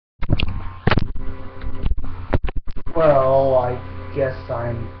Well, I guess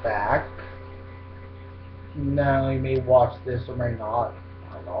I'm back. Now you may watch this or may not.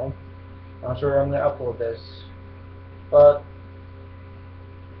 I don't know. Not sure I'm gonna upload this. But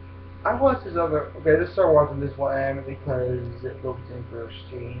I watched this other let's start watching this one anime because it looks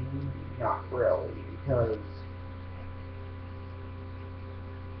interesting. Not really, because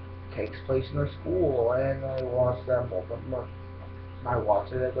it takes place in a school and I watched that multiple I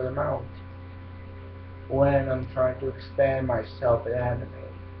watched it a good amount when I'm trying to expand myself in anime.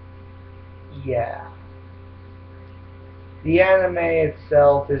 Yeah. The anime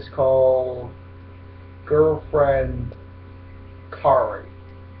itself is called Girlfriend Kari.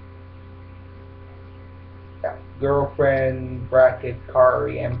 Yeah, girlfriend bracket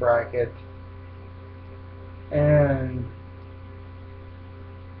Kari and bracket. And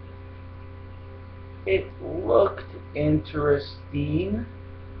it looked interesting,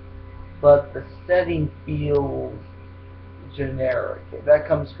 but the setting feels generic. That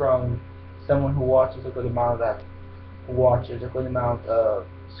comes from someone who watches a good amount of that, who watches a good amount of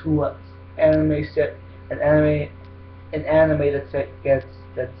school anime set, an anime that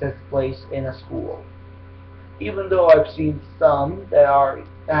takes place in a school. Even though I've seen some that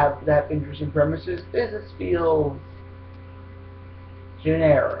have interesting premises, this just feels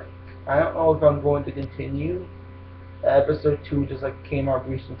generic. I don't know if I'm going to continue. Episode 2 just came out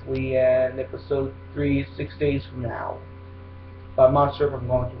recently, and episode 3 is 6 days from now. But I'm not sure if I'm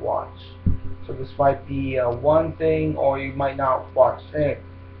going to watch. So this might be one thing, or you might not watch it.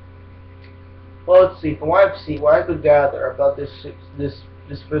 Well, let's see. From what I've seen, what I could gather about this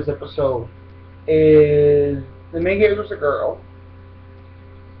first episode is the main character is a girl,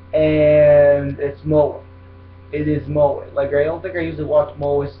 and it's Moe. It is Moe. Like, I don't think I usually watch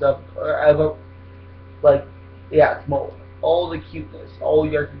Moe stuff. Like, yeah, it's Moe. All the cuteness, all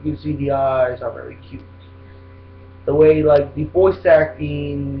you can see the eyes are very cute. The way, like, the voice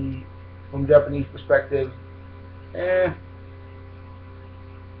acting from Japanese perspective, can't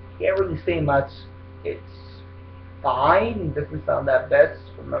really say much. It's fine. It doesn't sound that best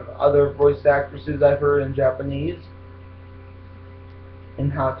from other voice actresses I've heard in Japanese,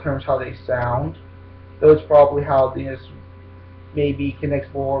 in terms how they sound. Though it's probably how this maybe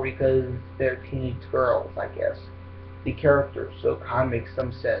connects more because they're teenage girls, I guess. The characters, so it kind of makes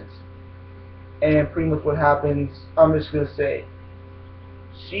some sense. And pretty much what happens, I'm just gonna say,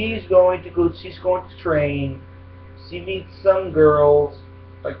 she's going to train. She meets some girls,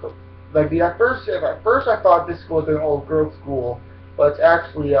 at first I thought this was an old girls' school, but it's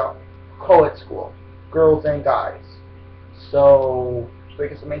actually a co-ed school, girls and guys. So I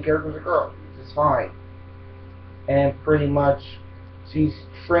guess the main character is a girl, which is fine. And pretty much, she's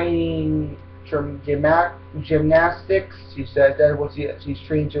training gymnastics. She said that she's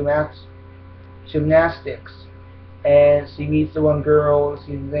training gymnastics. And she meets the one girl.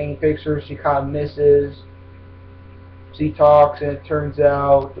 She's taking pictures. She kind of misses. She talks, and it turns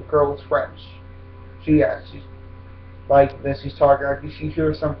out the girl's French. She's like this. She's talking. Like, she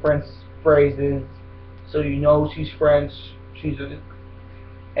hears some French phrases, so you know she's French.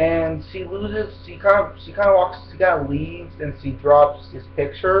 And she loses. She kind of leaves, and she drops this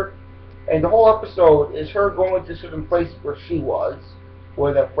picture. And the whole episode is her going to certain place where she was,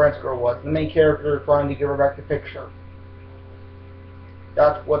 where the French girl was. The main character trying to give her back the picture.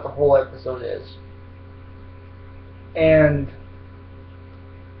 That's what the whole episode is. And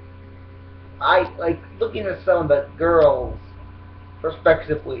I like looking at some of the girls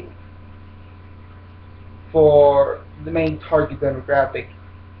respectively for the main target demographic.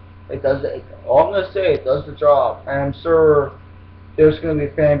 It does it. All I'm gonna say, it does the job, and I'm sure there's gonna be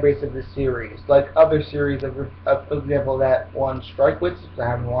a fan base of this series, like other series of for example, that one Strike Witch, I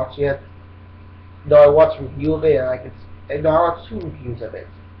haven't watched yet. Though I watched a review of it, and I watched 2 reviews of it.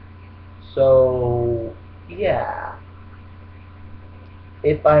 So yeah.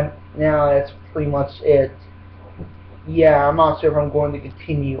 That's pretty much it. Yeah, I'm not sure if I'm going to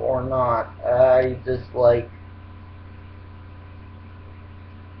continue or not. I just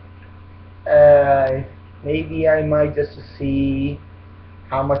maybe I might just to see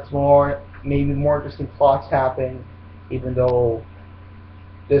how much more, maybe more interesting plots happen, even though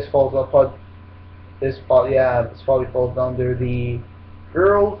this probably falls under the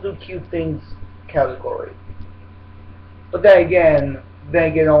girls do cute things category. But then again,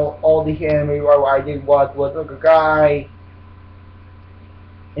 all the anime I did watch was like a guy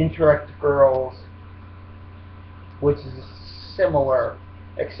interact with girls, which is similar,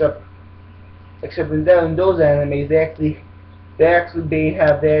 except in those animes I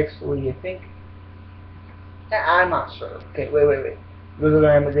think, I'm not sure. Okay, wait. Those other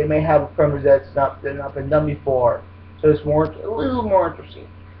animes, they may have a premise that's not been done before. so it's a little more interesting.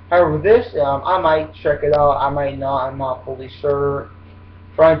 However, this I might check it out. I might not. I'm not fully sure.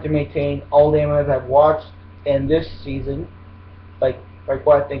 Trying to maintain all the animes I've watched in this season, like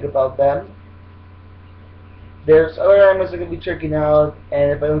what I think about them. There's other animes I'm gonna be checking out,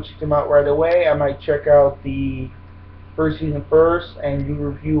 and if I don't check them out right away, I might check out the first season first and do a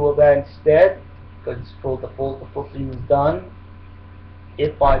review of that instead, because the full season is done.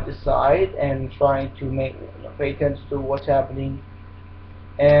 If I decide and trying to pay attention to what's happening,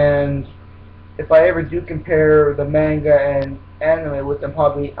 and if I ever do compare the manga and anime with them,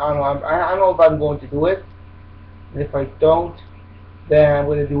 probably I don't know if I'm going to do it. And if I don't, then I'm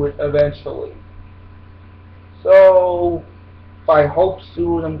going to do it eventually. So I hope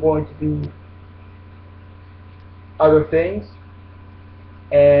soon I'm going to do other things,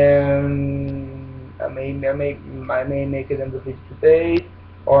 and I may make it in the video today,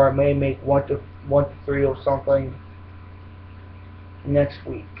 or I may make one to three or something next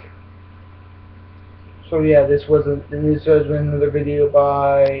week. So yeah, this has been another video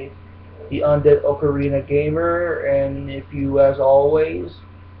by the Undead Ocarina Gamer, and if you, as always,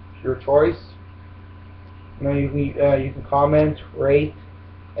 your choice. You can comment, rate,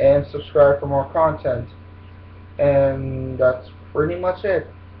 and subscribe for more content. And that's pretty much it.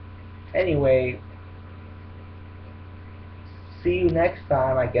 Anyway, see you next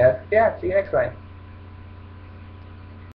time, I guess. Yeah, see you next time.